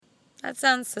That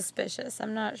sounds suspicious.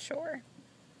 I'm not sure.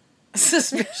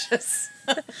 Suspicious.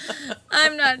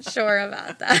 I'm not sure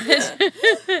about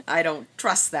that. I don't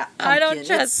trust that pumpkin. I don't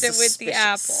trust It's it with the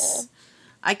suspicious. apple.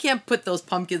 I can't put those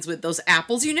pumpkins with those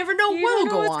apples. You never know You what'll don't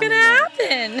know go what's on gonna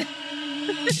in there.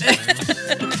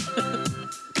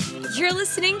 happen. You're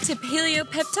listening to Paleo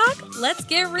Pep Talk. Let's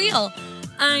get real.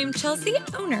 I'm Chelsea,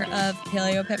 owner of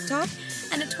Paleo Pep Talk,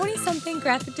 and a 20-something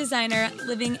graphic designer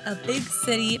living a big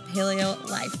city paleo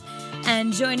life.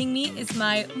 And joining me is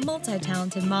my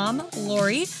multi-talented mom,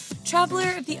 Lori,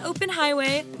 traveler of the open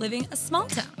highway, living a small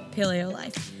town paleo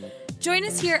life. Join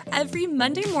us here every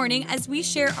Monday morning as we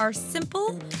share our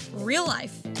simple,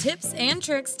 real-life tips and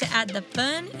tricks to add the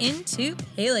fun into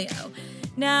paleo.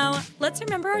 Now, let's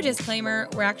remember our disclaimer.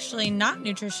 We're actually not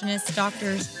nutritionists,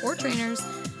 doctors, or trainers,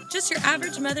 just your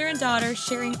average mother and daughter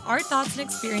sharing our thoughts and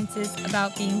experiences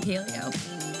about being paleo.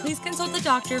 Please consult the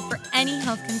doctor for any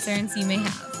health concerns you may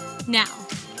have. Now,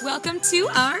 welcome to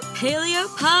our Paleo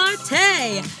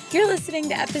Party. You're listening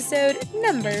to episode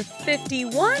number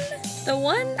 51, the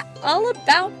one all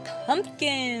about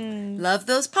pumpkins. Love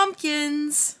those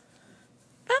pumpkins.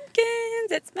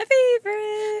 Pumpkins, it's my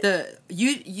favorite.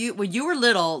 You when you were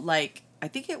little, like I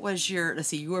think it was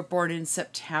you were born in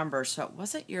September, so it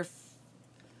wasn't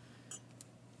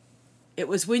it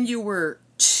was when you were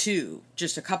 2,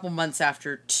 just a couple months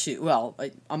after 2, well,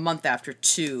 a month after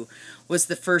 2 was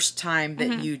the first time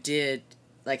that you did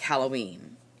like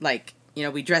Halloween. Like,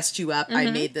 we dressed you up.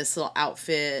 I made this little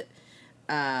outfit,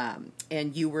 and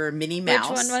you were Minnie Mouse.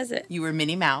 Which one was it? You were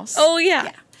Minnie Mouse. Oh,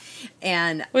 yeah.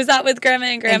 And was that with Grandma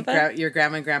and Grandpa? And your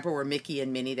Grandma and Grandpa were Mickey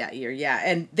and Minnie that year, yeah.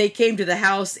 And they came to the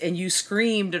house and you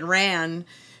screamed and ran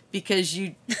because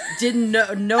you didn't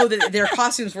know that their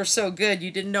costumes were so good.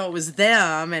 You didn't know it was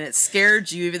them, and it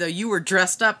scared you, even though you were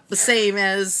dressed up the same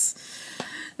as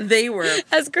they were.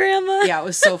 As Grandma? Yeah, it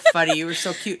was so funny. You were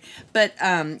so cute. But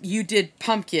you did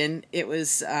pumpkin. It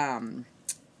was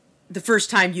the first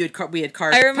time we had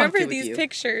carved I remember pumpkin these with you.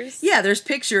 Pictures. Yeah, there's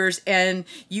pictures, and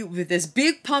you with this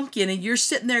big pumpkin, and you're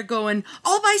sitting there going,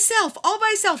 all by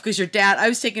myself, because your dad, I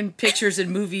was taking pictures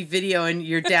and movie video, and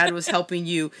your dad was helping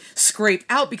you scrape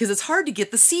out, because it's hard to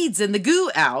get the seeds and the goo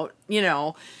out,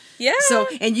 Yeah. So,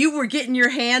 and you were getting your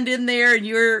hand in there, and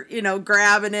you were,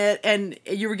 grabbing it, and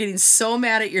you were getting so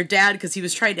mad at your dad because he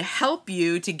was trying to help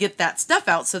you to get that stuff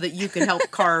out so that you could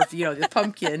help carve, the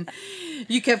pumpkin.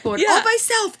 You kept going, all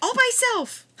myself. All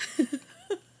myself.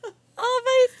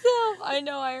 I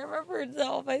know, I remember it's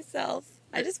all myself.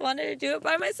 I just wanted to do it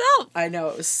by myself. I know,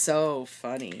 it was so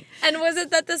funny. And was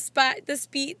it that the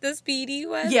speedy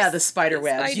webs? Yeah, the spider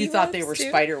webs. You thought they were too?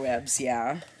 spider webs,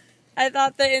 yeah. I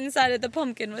thought the inside of the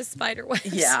pumpkin was spider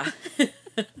webs. Yeah.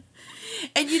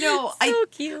 And so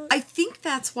cute. I think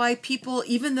that's why people,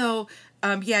 even though,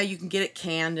 you can get it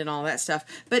canned and all that stuff,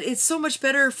 but it's so much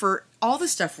better for all the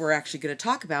stuff we're actually going to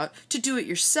talk about to do it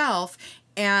yourself.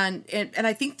 And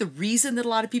I think the reason that a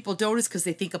lot of people don't is because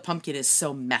they think a pumpkin is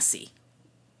so messy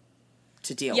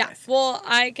to deal with. Yeah, well,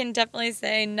 I can definitely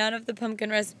say none of the pumpkin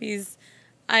recipes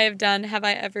I have done have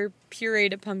I ever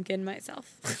pureed a pumpkin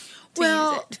myself.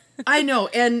 Well, I know,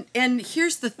 and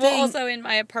here's the thing. Well, also in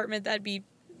my apartment, that'd be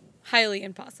highly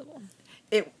impossible.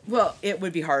 It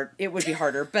would be hard. It would be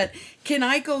harder. But can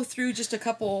I go through just a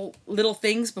couple little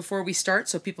things before we start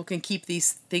so people can keep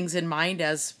these things in mind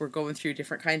as we're going through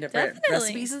different kind of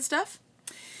recipes and stuff?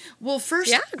 Well,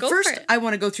 first, I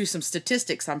want to go through some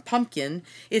statistics on pumpkin.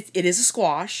 It is a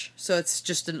squash, so it's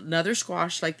just another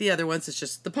squash like the other ones. It's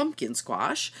just the pumpkin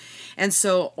squash. And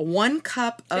so 1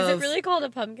 cup of... Is it really called a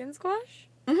pumpkin squash?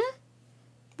 Mm-hmm.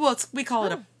 Well, we call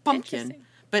it a pumpkin.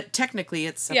 But technically,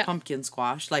 it's a pumpkin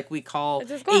squash, like we call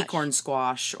acorn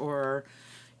squash or,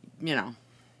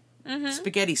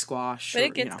 spaghetti squash. But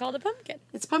it gets called a pumpkin.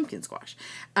 It's pumpkin squash.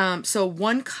 So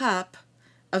 1 cup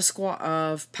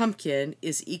of pumpkin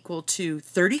is equal to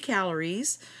 30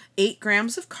 calories, 8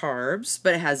 grams of carbs,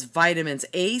 but it has vitamins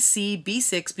A, C,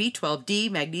 B6, B12, D,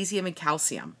 magnesium, and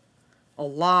calcium. A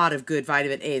lot of good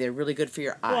vitamin A. They're really good for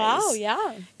your eyes. Wow,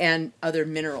 yeah. And other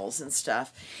minerals and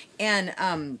stuff.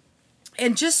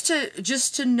 And just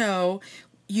to know,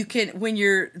 you can, when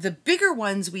the bigger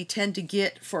ones we tend to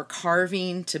get for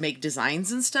carving to make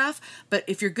designs and stuff, but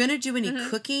if you're going to do any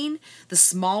cooking, the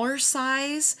smaller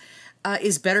size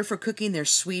is better for cooking. They're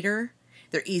sweeter.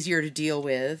 They're easier to deal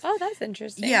with. Oh, that's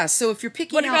interesting. Yeah, so if you're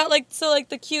picking What about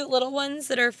the cute little ones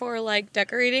that are for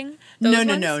decorating? No,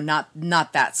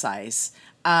 not that size.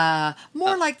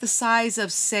 More like the size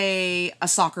of, say, a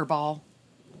soccer ball,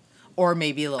 or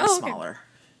maybe a little smaller.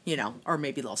 Or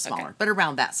maybe a little smaller, but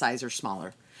around that size or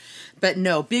smaller. But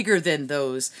no, bigger than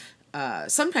those.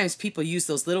 sometimes people use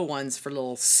those little ones for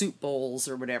little soup bowls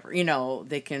or whatever. You know,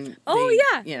 they can.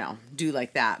 You know, do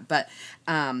like that. But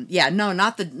no,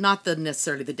 not the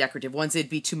necessarily the decorative ones. It'd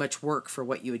be too much work for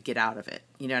what you would get out of it.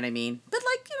 You know what I mean? But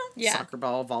like, you know, soccer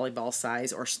ball, volleyball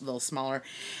size, or a little smaller.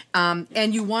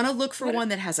 And you want to look for one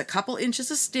that has a couple inches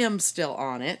of stem still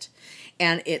on it.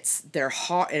 And it's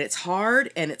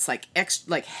hard and it's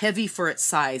like heavy for its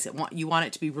size. You want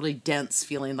it to be really dense,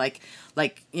 feeling like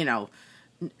you know.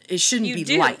 It shouldn't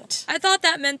be light. I thought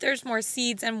that meant there's more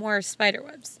seeds and more spider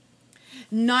webs.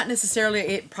 Not necessarily.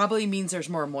 It probably means there's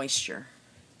more moisture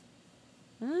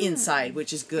inside,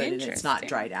 which is good, and it's not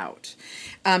dried out.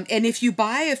 And if you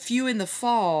buy a few in the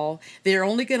fall, they're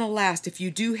only going to last. If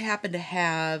you do happen to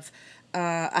have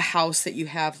a house that you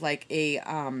have like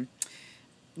a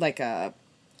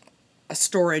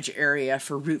storage area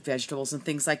for root vegetables and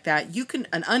things like that,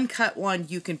 an uncut one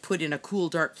you can put in a cool,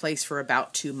 dark place for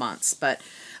about 2 months. But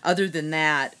other than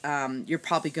that, you're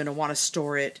probably going to want to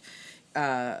store it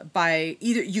by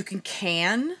either you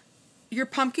can your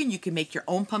pumpkin, you can make your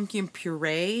own pumpkin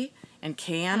puree and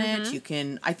can it.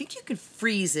 I think you can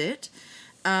freeze it.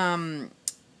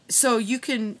 So you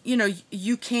can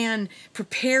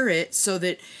prepare it so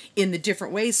that in the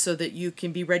different ways so that you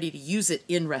can be ready to use it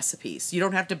in recipes. You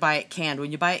don't have to buy it canned.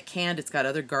 When you buy it canned, it's got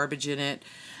other garbage in it.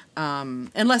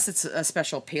 Unless it's a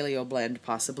special paleo blend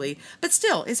possibly. But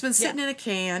still, it's been sitting in a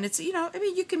can. It's,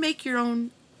 you can make your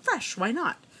own fresh. Why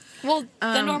not? Well,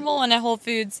 the normal one at Whole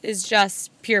Foods is just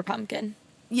pure pumpkin.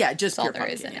 Yeah, just That's pure all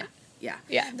there pumpkin. Is in it. Yeah.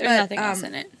 Yeah, there's nothing else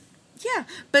in it. Yeah,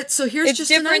 but so here's just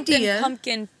an idea.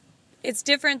 It's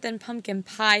different than pumpkin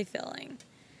pie filling.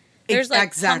 There's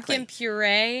pumpkin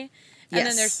puree, and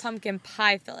then there's pumpkin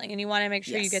pie filling, and you want to make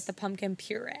sure you get the pumpkin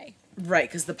puree. Right,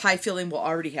 because the pie filling will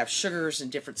already have sugars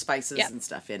and different spices and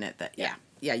stuff in it.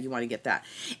 You want to get that.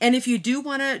 And if you do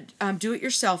want to do it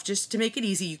yourself, just to make it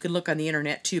easy, you can look on the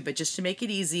internet too, but just to make it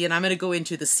easy, and I'm going to go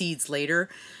into the seeds later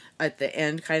at the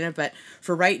end kind of, but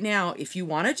for right now, if you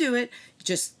want to do it,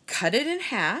 just cut it in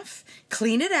half,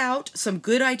 clean it out. Some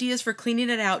good ideas for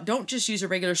cleaning it out. Don't just use a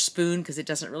regular spoon because it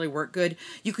doesn't really work good.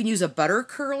 You can use a butter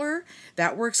curler.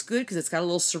 That works good because it's got a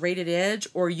little serrated edge,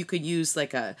 or you could use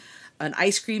like an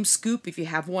ice cream scoop if you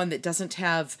have one that doesn't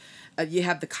have, you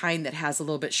have the kind that has a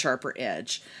little bit sharper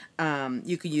edge.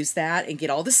 You can use that and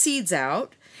get all the seeds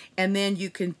out, and then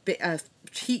you can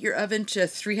heat your oven to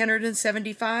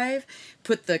 375,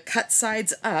 put the cut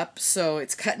sides up, so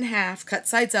it's cut in half, cut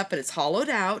sides up, and it's hollowed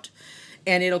out,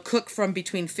 and it'll cook from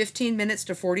between 15 minutes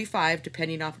to 45,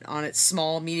 depending on its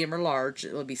small, medium, or large.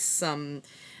 It'll be some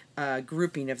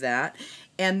grouping of that,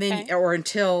 and then, or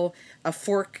until a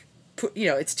fork,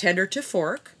 it's tender to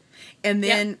fork, and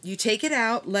then you take it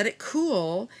out, let it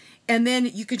cool, and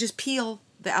then you could just peel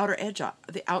the outer edge off,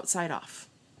 the outside off.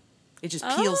 It just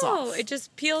peels off. Oh, it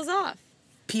just peels off.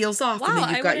 Wow, and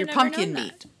then you've got your pumpkin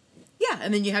meat. Yeah,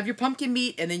 and then you have your pumpkin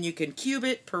meat, and then you can cube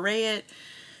it, puree it,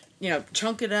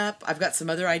 chunk it up. I've got some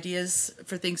other ideas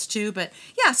for things too, but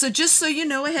yeah, so just so you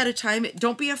know ahead of time,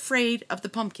 don't be afraid of the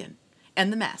pumpkin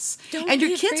and the mess. And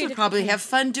your kids would probably have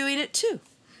fun doing it too.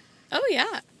 Oh,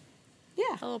 yeah.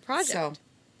 Yeah. A little project. So,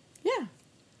 yeah.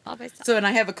 All by itself. So, and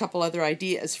I have a couple other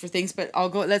ideas for things, but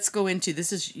let's go into,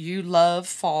 this is, you love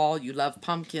fall, you love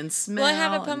pumpkin smell. Well, I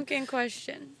have a pumpkin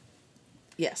question.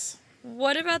 Yes.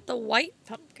 What about the white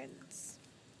pumpkins?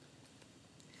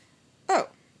 Oh.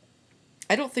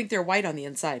 I don't think they're white on the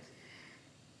inside.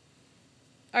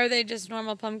 Are they just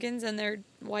normal pumpkins and they're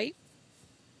white?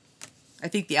 I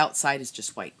think the outside is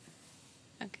just white.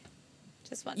 Okay.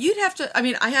 Just one. You'd have to,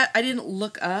 I didn't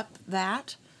look up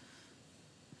that,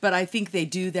 but I think they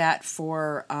do that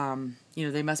for,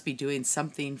 they must be doing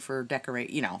something for decorate,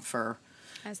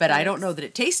 but I don't know that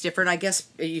it tastes different. I guess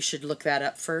you should look that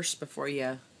up first before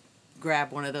you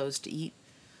grab one of those to eat.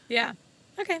 Yeah.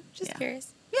 Okay. Just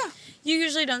curious. Yeah. You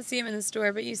usually don't see them in the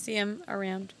store, but you see them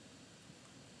around.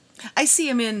 I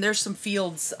see them there's some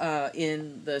fields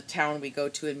in the town we go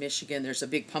to in Michigan. There's a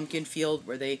big pumpkin field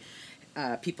where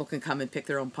people can come and pick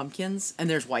their own pumpkins, and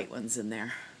there's white ones in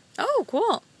there. Oh,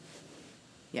 cool.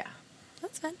 Yeah.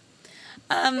 That's fun.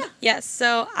 Yes,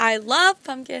 so I love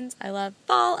pumpkins. I love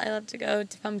fall. I love to go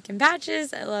to pumpkin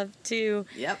patches. I love to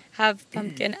have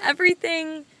pumpkin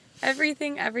everything. So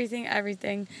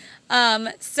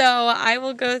I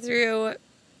will go through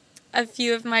a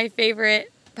few of my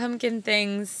favorite pumpkin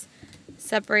things,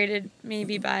 separated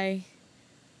maybe by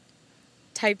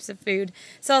types of food.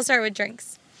 So I'll start with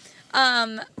drinks.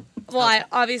 I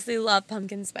obviously love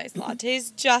pumpkin spice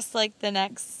lattes, just like the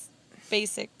next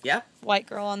basic white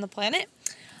girl on the planet.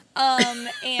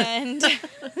 And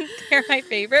they're my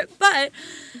favorite. But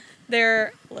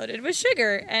they're loaded with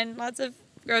sugar and lots of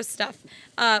gross stuff.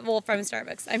 Well, from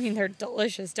Starbucks. I mean, they're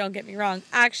delicious, don't get me wrong.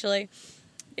 Actually,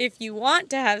 if you want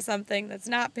to have something that's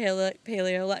not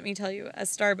paleo, let me tell you a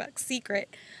Starbucks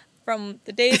secret. From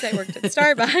the days I worked at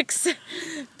Starbucks,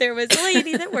 there was a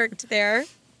lady that worked there.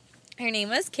 Her name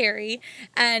was Carrie,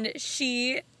 and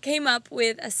she came up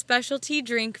with a specialty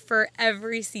drink for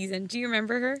every season. Do you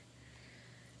remember her?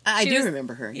 I do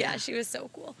remember her. Yeah, she was so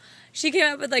cool. She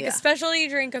came up with a specialty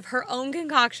drink of her own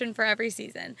concoction for every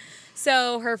season.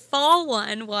 So her fall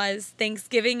one was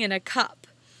Thanksgiving in a cup.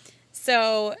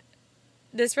 So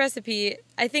this recipe,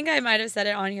 I think I might have said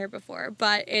it on here before,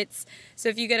 but so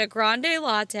if you get a grande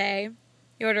latte,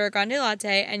 you order a grande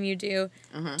latte and you do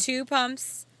 2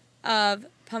 pumps of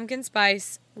pumpkin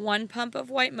spice, 1 pump of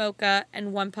white mocha,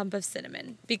 and 1 pump of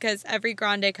cinnamon, because every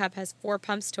grande cup has 4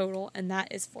 pumps total, and that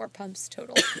is 4 pumps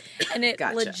total. And it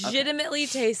legitimately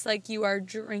tastes like you are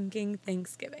drinking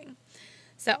Thanksgiving.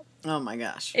 So, oh my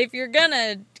gosh. If you're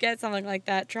gonna get something like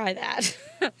that, try that.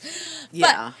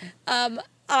 Yeah. But,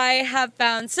 I have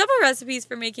found several recipes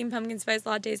for making pumpkin spice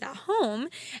lattes at home,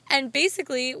 and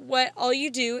basically what all you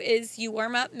do is you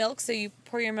warm up milk, so you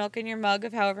pour your milk in your mug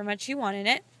of however much you want in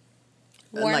it.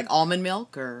 Like almond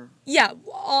milk or? Yeah,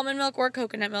 almond milk or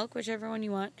coconut milk, whichever one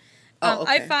you want.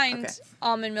 I find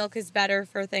almond milk is better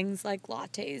for things like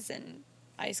lattes and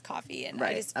iced coffee, and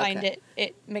I just find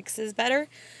it mixes better.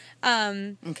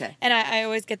 And I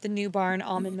always get the New Barn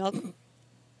almond milk,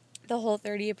 the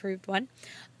Whole30 approved one.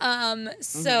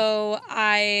 So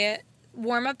I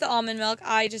warm up the almond milk.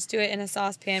 I just do it in a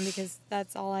saucepan because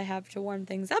that's all I have to warm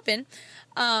things up in.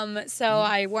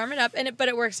 I warm it up, but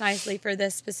it works nicely for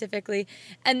this specifically.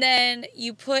 And then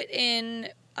you put in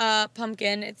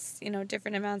pumpkin. It's,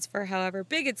 different amounts for however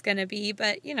big it's going to be,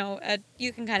 but,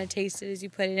 you can kind of taste it as you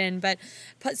put it in. But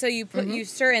you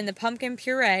stir in the pumpkin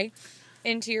puree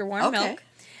into your warm milk.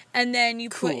 And then you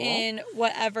put in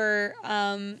whatever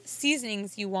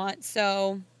seasonings you want.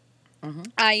 So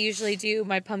I usually do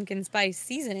my pumpkin spice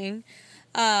seasoning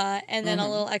and then a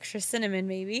little extra cinnamon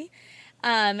maybe.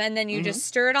 And then you just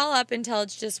stir it all up until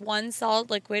it's just one solid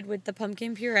liquid with the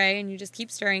pumpkin puree, and you just keep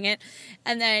stirring it.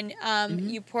 And then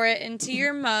you pour it into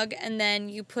your mug, and then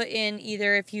you put in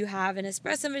either, if you have an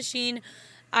espresso machine,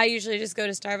 I usually just go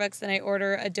to Starbucks and I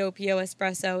order a Doppio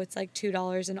espresso. It's like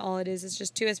 $2, and all it is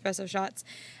just 2 espresso shots.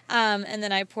 And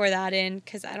then I pour that in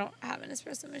because I don't have an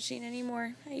espresso machine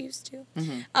anymore. I used to.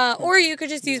 Or you could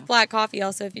just use black coffee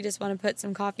also if you just want to put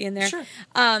some coffee in there. Sure.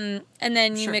 And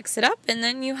then you mix it up, and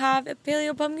then you have a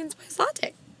paleo pumpkin spice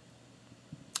latte.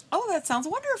 Oh, that sounds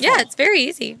wonderful. Yeah, it's very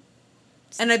easy.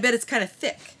 And I bet it's kind of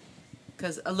thick.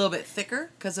 A little bit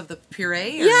thicker because of the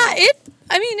puree? Yeah,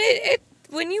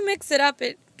 when you mix it up,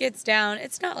 it gets down.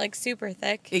 It's not like super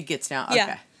thick. It gets down.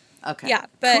 Yeah. Okay. Yeah,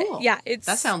 but cool.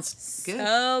 that sounds good.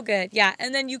 So good. Yeah,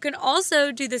 and then you can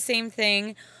also do the same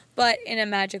thing, but in a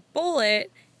magic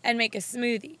bullet and make a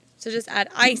smoothie. So just add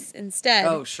ice instead.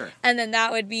 Oh, sure. And then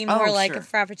that would be more like a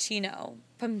frappuccino,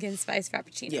 pumpkin spice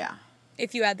frappuccino. Yeah.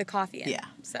 If you add the coffee in. Yeah.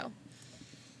 So.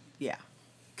 Yeah.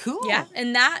 Cool. Yeah,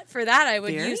 and for that I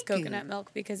would use coconut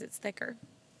milk because it's thicker.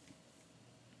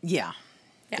 Yeah.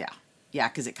 Yeah,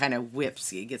 because it kind of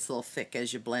whips. It gets a little thick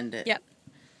as you blend it. Yep.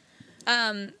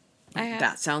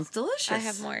 That sounds delicious. I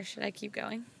have more. Should I keep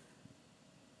going?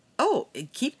 Oh,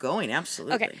 keep going.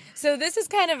 Absolutely. Okay. So this is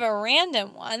kind of a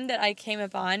random one that I came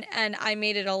upon, and I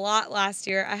made it a lot last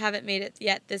year. I haven't made it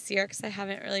yet this year because I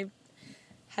haven't really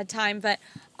had time. But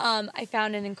I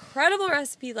found an incredible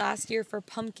recipe last year for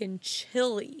pumpkin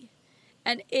chili,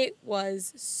 and it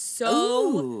was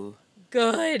so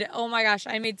good. Oh my gosh,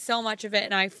 I made so much of it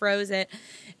and I froze it,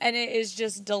 and it is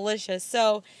just delicious.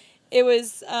 So it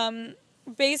was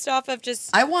based off of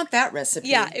just... I want that recipe.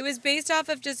 Yeah, it was based off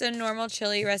of just a normal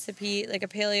chili recipe, like a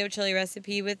paleo chili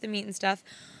recipe with the meat and stuff.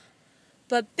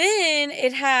 But then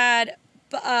it had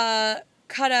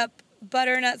cut up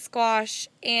butternut squash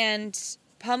and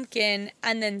pumpkin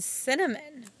and then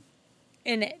cinnamon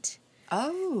in it.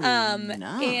 Oh,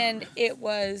 nice. And it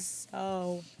was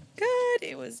so good.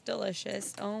 It was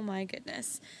delicious. Oh my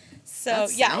goodness. So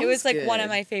it was like one of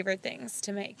my favorite things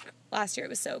to make last year. It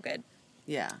was so good.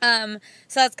 Yeah.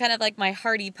 So that's kind of like my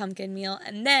hearty pumpkin meal.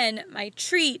 And then my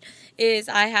treat is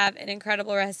I have an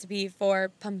incredible recipe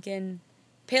for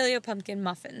paleo pumpkin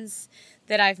muffins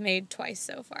that I've made twice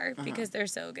so far because they're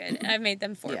so good. And I've made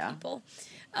them for people.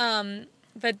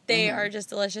 But they are just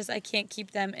delicious. I can't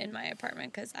keep them in my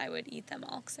apartment because I would eat them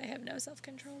all because I have no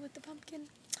self-control with the pumpkin.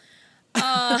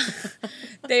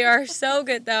 They are so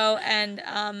good though,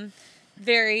 and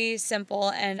very simple,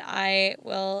 and I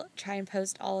will try and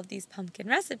post all of these pumpkin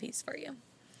recipes for you.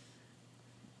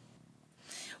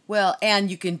 Well, and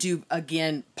you can do,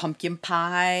 again, pumpkin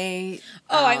pie.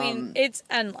 Oh, I mean, it's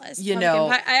endless. You Pumpkin know,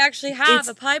 pie. I actually have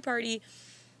a pie party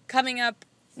coming up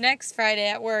next Friday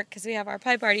at work because we have our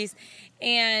pie parties.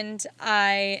 And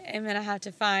I am going to have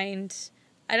to find,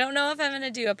 I don't know if I'm going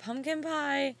to do a pumpkin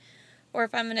pie or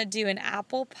if I'm going to do an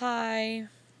apple pie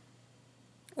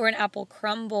or an apple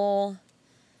crumble.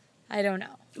 I don't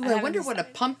know. Ooh, I wonder what a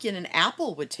pumpkin and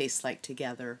apple would taste like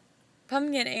together.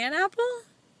 Pumpkin and apple?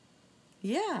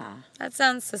 Yeah. That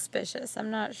sounds suspicious. I'm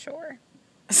not sure.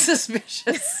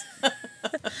 Suspicious.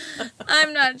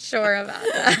 I'm not sure about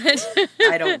that.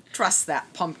 I don't trust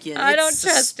that pumpkin. I don't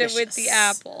trust it with the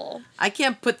apple. I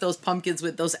can't put those pumpkins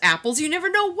with those apples. You never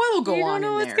know what'll go on in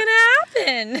there. You don't know what's going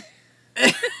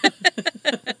to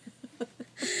happen.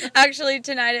 Actually,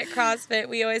 tonight at CrossFit,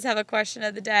 we always have a question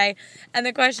of the day. And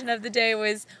the question of the day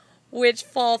was, which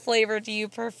fall flavor do you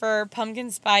prefer,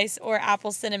 pumpkin spice or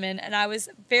apple cinnamon? And I was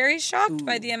very shocked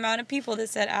by the amount of people that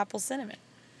said apple cinnamon.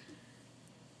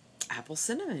 Apple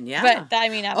cinnamon, yeah. But,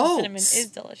 apple cinnamon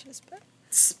is delicious. But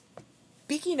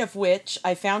speaking of which,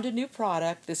 I found a new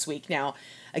product this week. Now,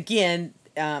 again,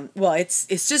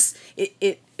 it's just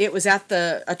it was at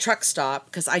a truck stop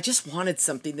because I just wanted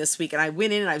something this week, and I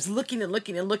went in and I was looking and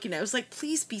looking and looking. I was like,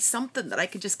 please be something that I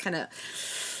could just kind of.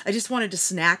 I just wanted to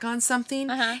snack on something,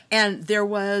 and there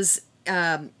was.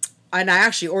 And I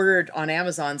actually ordered on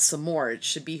Amazon some more. It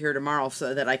should be here tomorrow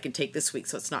so that I can take this week,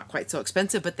 so it's not quite so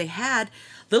expensive. But they had a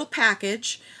little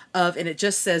package of, and it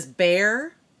just says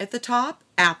Bear at the top,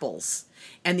 apples.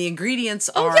 And the ingredients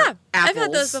are apples. I've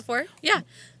had those before. Yeah.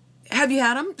 Have you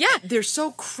had them? Yeah. They're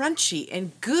so crunchy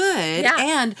and good.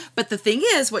 Yeah. But the thing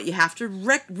is, what you have to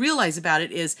realize about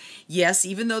it is, yes,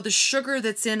 even though the sugar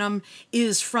that's in them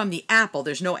is from the apple,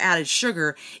 there's no added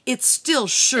sugar, it's still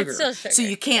sugar. So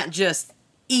you can't just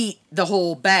eat the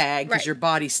whole bag because your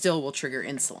body still will trigger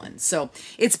insulin. So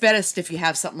it's best if you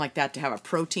have something like that to have a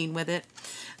protein with it,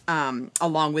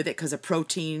 along with it, because a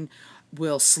protein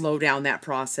will slow down that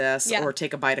process. Or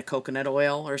take a bite of coconut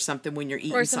oil or something when you're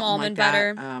eating or some something almond like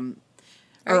butter.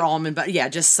 that. Or almond butter. Yeah,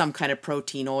 just some kind of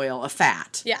protein oil, a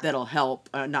fat that'll help,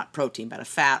 not protein, but a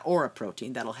fat or a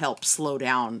protein that'll help slow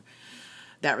down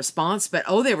that response. But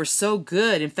they were so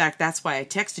good. In fact, that's why I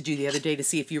texted you the other day to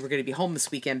see if you were going to be home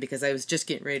this weekend, because I was just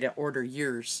getting ready to order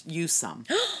you some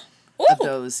of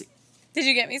those. Did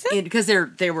you get me some? Because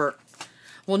they were,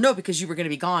 well, no, because you were going to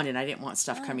be gone and I didn't want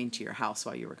stuff coming to your house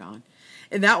while you were gone.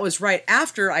 And that was right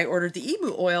after I ordered the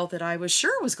emu oil that I was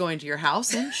sure was going to your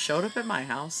house and showed up at my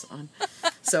house.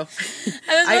 So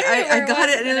I got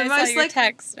it, and I was like,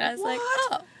 text. And I was like,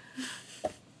 oh.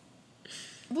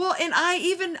 Well, and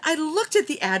I looked at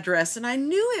the address and I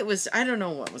knew it was, I don't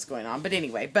know what was going on, but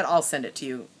anyway, but I'll send it to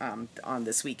you on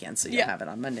this weekend so you'll have it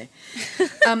on Monday.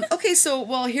 Okay,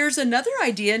 so, here's another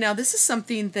idea. Now, this is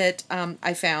something that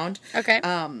I found. Okay.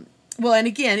 Well, and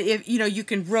again, if you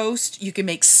can roast, you can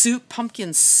make soup.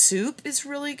 Pumpkin soup is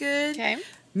really good. Okay.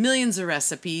 Millions of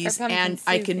recipes, and soup,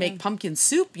 I can make pumpkin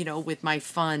soup, with my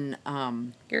fun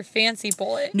your fancy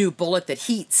bullet. New bullet that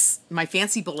heats. My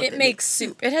fancy bullet. It makes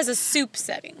soup. It has a soup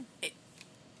setting.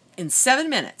 In 7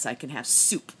 minutes, I can have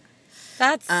soup.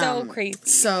 That's so crazy.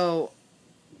 So,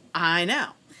 I know.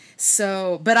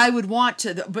 So, but I would want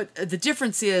to. But the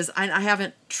difference is, I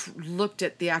haven't looked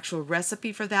at the actual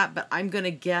recipe for that. But I'm gonna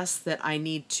guess that I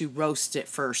need to roast it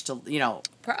first. Probably.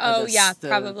 It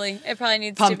probably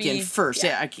needs to be pumpkin first.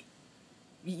 Yeah,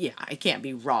 it can't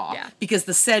be raw because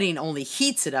the setting only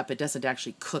heats it up. It doesn't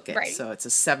actually cook it. Right. So it's a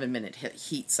 7-minute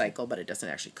heat cycle, but it doesn't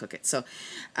actually cook it. So,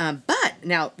 but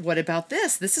now what about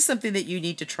this? This is something that you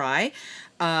need to try.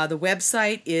 The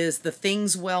website is The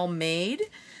Things Well Made.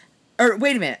 Or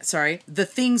wait a minute, sorry. The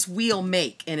Things We'll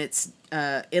Make, and it's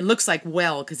it looks like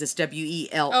well because it's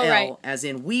WELL as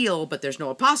in wheel, but there's no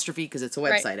apostrophe because it's a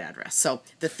website address. So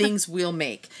The Things We'll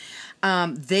Make.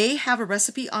 They have a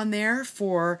recipe on there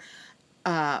for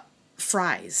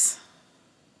fries.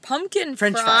 Pumpkin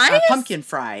French fries? Pumpkin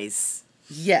fries.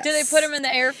 Yes. Do they put them in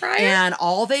the air fryer? And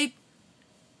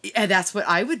that's what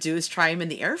I would do is try them in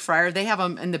the air fryer. They have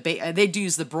them in they do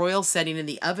use the broil setting in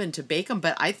the oven to bake them,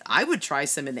 but I would try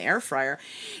some in the air fryer.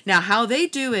 Now, how they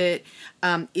do it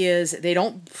is they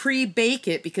don't pre-bake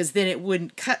it because then it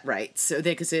wouldn't cut right. So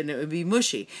because then it would be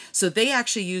mushy. So they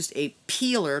actually used a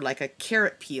peeler, like a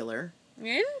carrot peeler.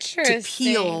 Interesting. To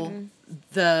peel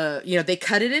they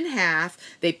cut it in half,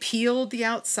 they peeled the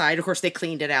outside, of course they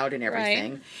cleaned it out and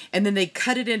everything, and then they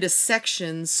cut it into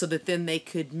sections so that then they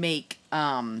could make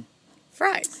fries.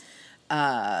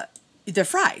 The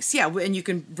fries, yeah, and you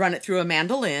can run it through a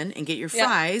mandolin and get your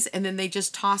fries, and then they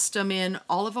just tossed them in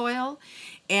olive oil,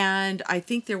 and I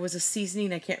think there was a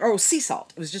seasoning, sea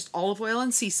salt. It was just olive oil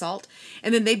and sea salt,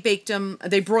 and then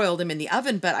they broiled them in the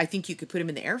oven, but I think you could put them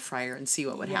in the air fryer and see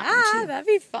what would happen too. Yeah, that'd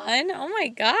be fun. Oh my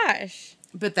gosh.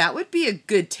 But that would be a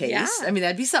good taste. Yeah. I mean,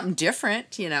 that'd be something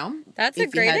different, That's a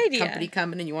great idea. If you had company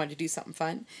coming and you wanted to do something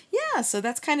fun. Yeah, so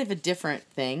that's kind of a different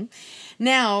thing.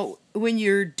 Now, when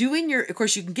you're doing of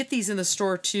course, you can get these in the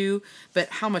store too, but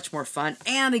how much more fun.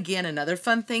 And again, another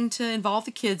fun thing to involve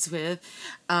the kids with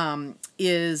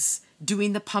is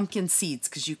doing the pumpkin seeds,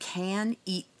 because you can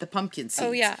eat the pumpkin seeds.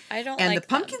 Oh yeah, I don't. And like the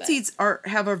pumpkin them, seeds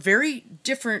have a very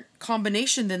different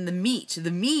combination than the meat.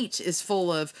 The meat is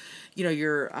full of,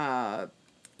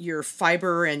 your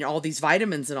fiber and all these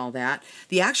vitamins and all that.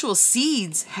 The actual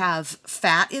seeds have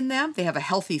fat in them. They have a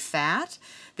healthy fat.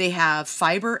 They have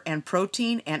fiber and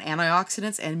protein and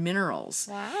antioxidants and minerals.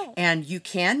 Wow. And you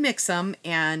can mix them,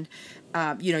 and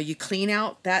you clean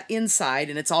out that inside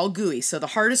and it's all gooey. So the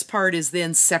hardest part is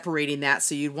then separating that.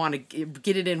 So you'd want to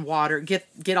get it in water,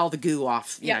 get all the goo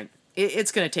off. Yeah.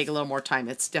 It's going to take a little more time.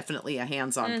 It's definitely a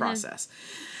hands-on process.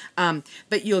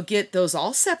 But you'll get those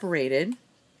all separated.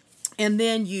 And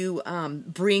then you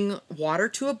bring water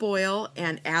to a boil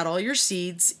and add all your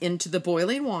seeds into the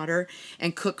boiling water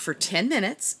and cook for 10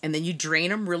 minutes. And then you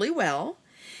drain them really well.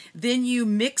 Then you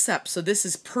mix up. So this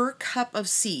is per cup of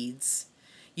seeds.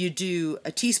 You do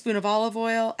a teaspoon of olive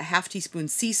oil, a half teaspoon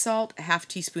sea salt, a half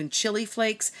teaspoon chili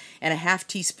flakes, and a half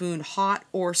teaspoon hot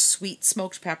or sweet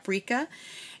smoked paprika.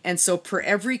 And so per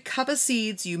every cup of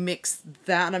seeds, you mix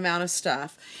that amount of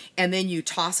stuff, and then you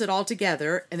toss it all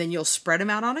together, and then you'll spread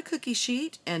them out on a cookie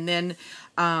sheet, and then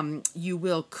you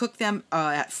will cook them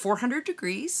at 400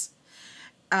 degrees.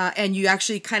 And you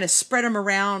actually kind of spread them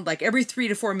around, like every 3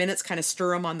 to 4 minutes, kind of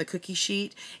stir them on the cookie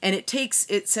sheet. And it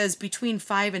says between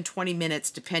 5 and 20 minutes,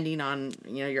 depending on,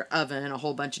 your oven, a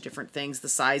whole bunch of different things, the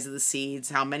size of the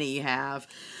seeds, how many you have,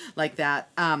 like that,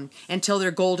 until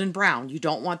they're golden brown. You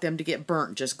don't want them to get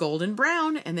burnt, just golden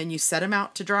brown. And then you set them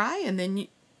out to dry, and then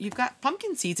you've got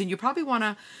pumpkin seeds. And you probably want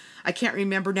to, I can't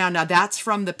remember now. Now that's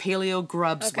from the Paleo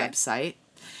Grubs website.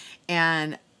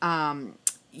 And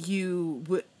you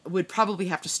would probably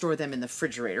have to store them in the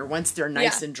refrigerator once they're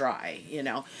nice and dry,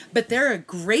 But they're a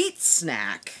great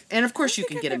snack. And of course you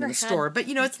can get them in the store. But,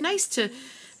 it's nice to...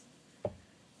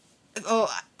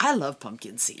 Oh, I love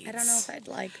pumpkin seeds. I don't know if I'd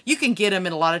like... You can get them,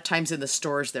 and a lot of times in the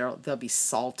stores they'll be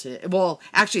salted. Well,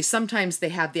 actually, sometimes they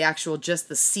have just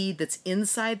the seed that's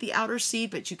inside the outer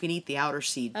seed, but you can eat the outer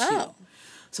seed too. Oh.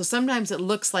 So sometimes it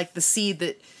looks like the seed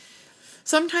that...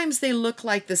 Sometimes they look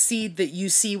like the seed that you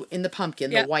see in the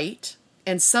pumpkin, the white.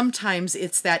 And sometimes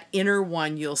it's that inner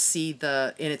one you'll see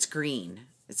and it's green.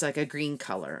 It's like a green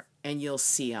color, and you'll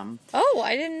see them. Oh,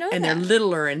 I didn't know that. And they're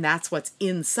littler, and that's what's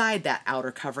inside that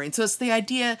outer covering. So it's the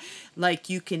idea, like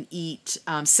you can eat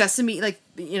sesame, like,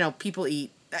 people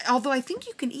eat. Although I think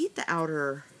you can eat the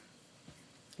outer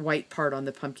white part on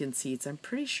the pumpkin seeds. I'm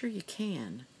pretty sure you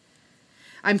can.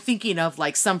 I'm thinking of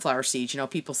like sunflower seeds.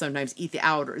 People sometimes eat the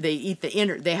outer. They eat the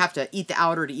inner. They have to eat the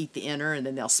outer to eat the inner, and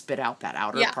then they'll spit out that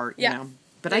outer part.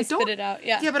 But I don't. Spit it out.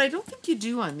 Yeah. Yeah, but I don't think you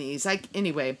do on these.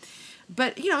 Anyway,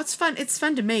 but it's fun. It's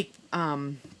fun to make.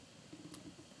 And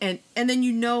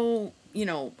then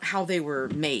how they were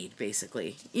made,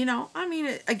 basically. I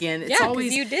mean, again, it's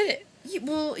always you did it.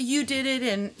 Well, you did it,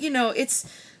 and it's.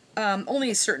 Only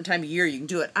a certain time of year you can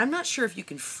do it. I'm not sure if you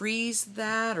can freeze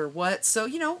that or what. So,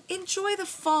 enjoy the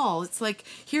fall. It's like,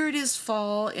 here it is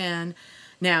fall. And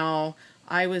now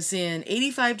I was in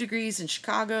 85 degrees in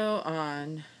Chicago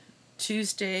on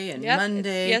Tuesday and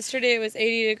Monday. Yesterday it was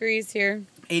 80 degrees here.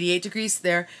 88 degrees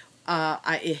there.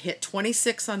 It hit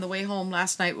 26 on the way home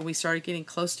last night when we started getting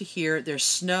close to here. There's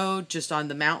snow just on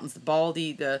the mountains,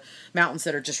 the mountains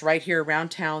that are just right here around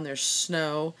town. There's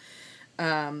snow.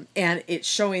 And it's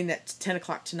showing that 10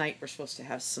 o'clock tonight we're supposed to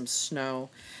have some snow.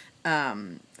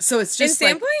 So it's just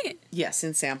in Sandpoint? Yes,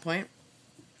 in Sandpoint.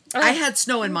 Oh, I had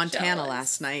snow in Montana jealous.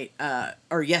 last night,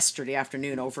 or yesterday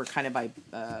afternoon over kind of by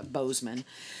Bozeman.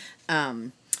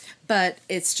 But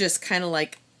it's just kind of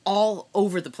like all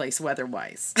over the place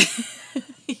weather-wise.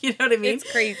 You know what I mean?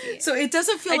 It's crazy. So it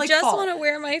doesn't feel like fall. I just fall. want to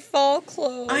wear my fall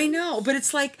clothes. I know, but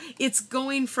it's like it's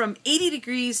going from 80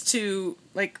 degrees to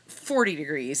like 40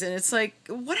 degrees, and it's like,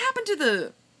 what happened to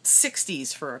the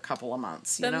 60s for a couple of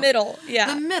months? The middle,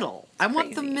 yeah. The middle. I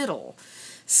want the middle.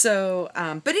 So,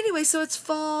 but anyway, so it's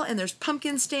fall, and there's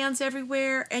pumpkin stands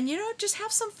everywhere, and just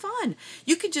have some fun.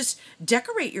 You could just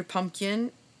decorate your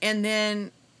pumpkin, and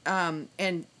then,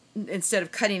 and instead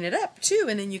of cutting it up too,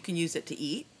 and then you can use it to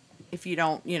eat. If you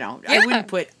don't, I wouldn't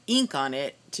put ink on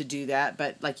it to do that,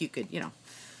 but like you could,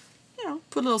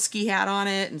 put a little ski hat on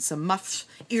it and some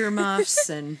ear muffs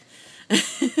and.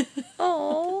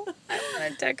 Oh, I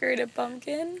want to decorate a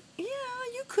pumpkin. Yeah,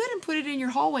 you could and put it in your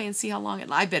hallway and see how long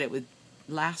I bet it would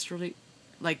last really,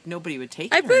 like nobody would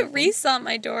take it. I put wreaths on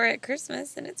my door at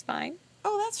Christmas and it's fine.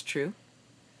 Oh, that's true.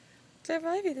 So it'd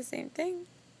probably be the same thing.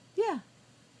 Yeah.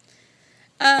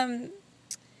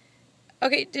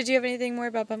 Okay, did you have anything more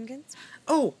about pumpkins?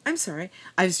 Oh, I'm sorry.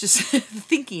 I was just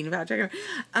thinking about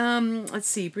let's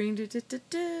see.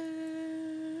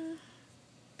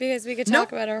 Because we could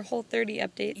talk about our Whole30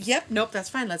 updates. Yep. Nope. That's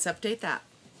fine. Let's update that.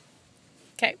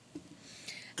 Okay.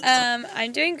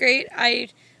 I'm doing great. I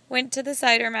went to the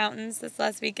Cider Mountains this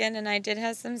last weekend, and I did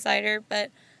have some cider, but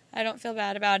I don't feel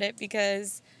bad about it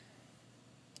because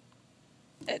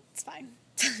it's fine.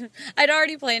 I'd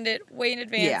already planned it way in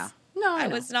advance. Yeah. No, I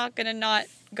was not going to not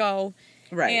go.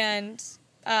 Right. And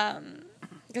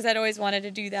because I'd always wanted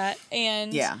to do that.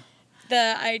 And yeah.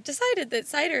 I decided that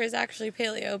cider is actually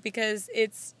paleo because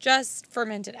it's just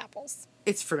fermented apples.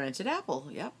 It's fermented apple,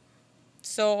 yep.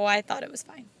 So I thought it was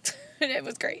fine. It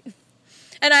was great.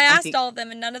 And I asked all of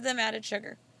them, and none of them added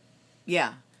sugar.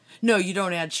 Yeah. No, you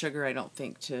don't add sugar, I don't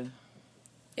think, to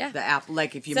the apple.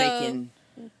 Like if you're making...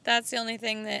 That's the only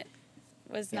thing that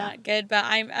was not good. But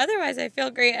otherwise I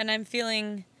feel great, and I'm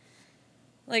feeling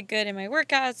like good in my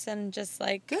workouts and just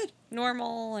like good,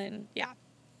 normal, and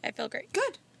I feel great.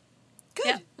 Good.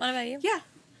 Yeah. What about you? Yeah.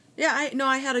 Yeah,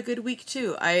 I had a good week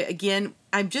too.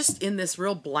 I'm just in this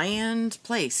real bland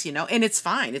place, and it's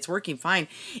fine. It's working fine.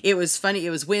 It was funny.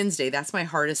 It was Wednesday. That's my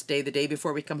hardest day, the day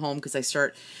before we come home, because I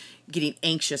start getting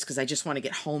anxious because I just want to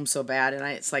get home so bad. And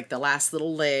it's like the last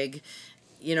little leg,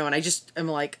 and I'm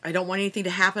like, I don't want anything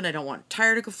to happen. I don't want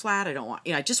tire to go flat. I don't want,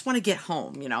 I just want to get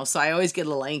home, So I always get a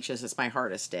little anxious. It's my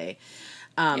hardest day.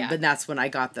 But that's when I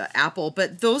got the apple.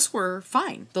 But those were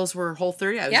fine. Those were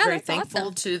Whole30. I was very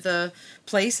thankful to the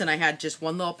place, and I had just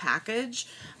one little package.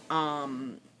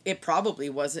 It probably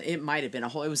wasn't. It might have been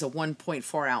it was a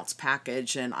 1.4 ounce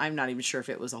package, and I'm not even sure if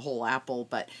it was a whole apple,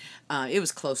 but it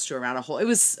was close to around a whole. It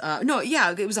was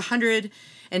it was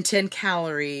 110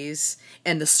 calories,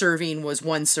 and the serving was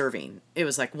one serving. It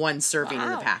was like one serving in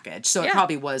the package, so it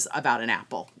probably was about an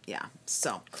apple. Yeah,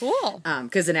 so cool.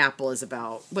 Because an apple is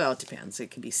about, it depends.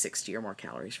 It can be 60 or more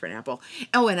calories for an apple.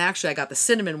 Oh, and actually, I got the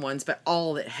cinnamon ones, but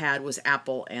all it had was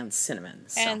apple and cinnamon.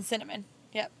 So. And cinnamon.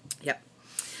 Yep.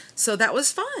 So that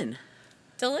was fun.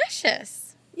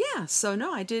 Delicious. Yeah. So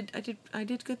no, I did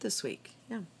good this week.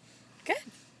 Yeah. Good.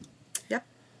 Yep.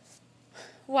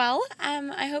 Well,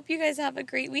 I hope you guys have a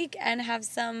great week and have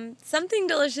something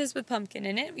delicious with pumpkin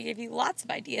in it. We gave you lots of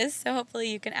ideas, so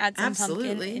hopefully you can add some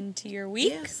pumpkin into your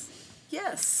week.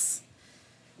 Yes.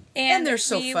 And they're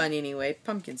so fun anyway.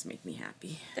 Pumpkins make me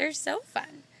happy. They're so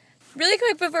fun. Really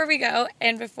quick before we go,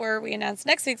 and before we announce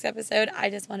next week's episode, I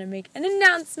just want to make an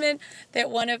announcement that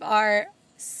one of our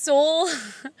sole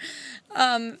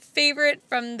favorite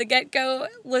from the get-go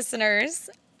listeners,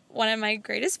 one of my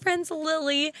greatest friends,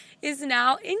 Lily, is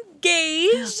now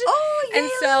engaged. Oh, yay,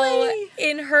 and so Lily.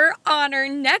 In her honor,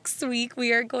 next week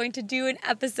we are going to do an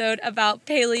episode about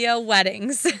paleo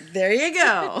weddings. There you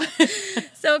go.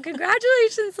 So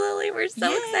congratulations, Lily. We're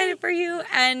so excited for you,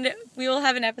 and we will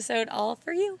have an episode all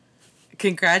for you.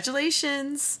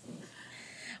 Congratulations.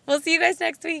 We'll see you guys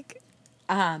next week.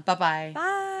 Bye-bye.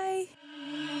 Bye.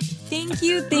 Thank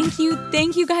you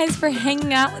guys for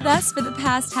hanging out with us for the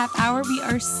past half hour. We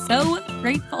are so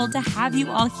grateful to have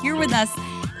you all here with us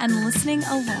and listening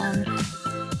along.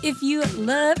 If you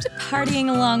loved partying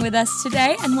along with us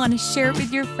today and want to share it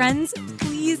with your friends,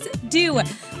 please do.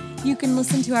 You can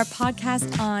listen to our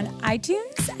podcast on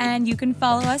iTunes, and you can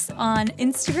follow us on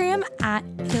Instagram at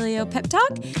Paleo Pep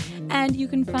Talk, and you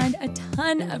can find a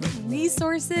ton of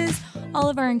resources, all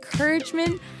of our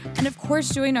encouragement, and of course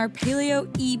join our Paleo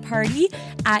e-party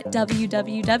at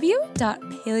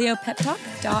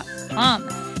www.paleopeptalk.com.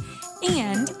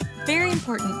 And very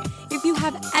important, if you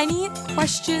have any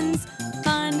questions,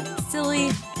 fun, silly,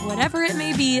 whatever it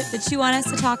may be that you want us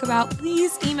to talk about,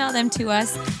 please email them to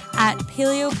us at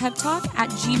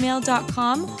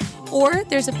paleopeptalk@gmail.com, or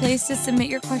there's a place to submit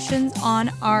your questions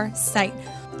on our site.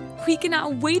 We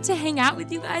cannot wait to hang out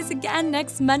with you guys again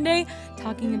next Monday,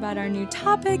 talking about our new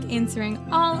topic, answering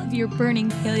all of your burning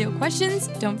paleo questions.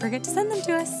 Don't forget to send them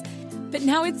to us. But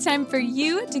now it's time for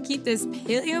you to keep this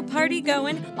paleo party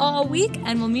going all week,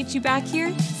 and we'll meet you back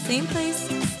here, same place,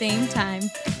 same time.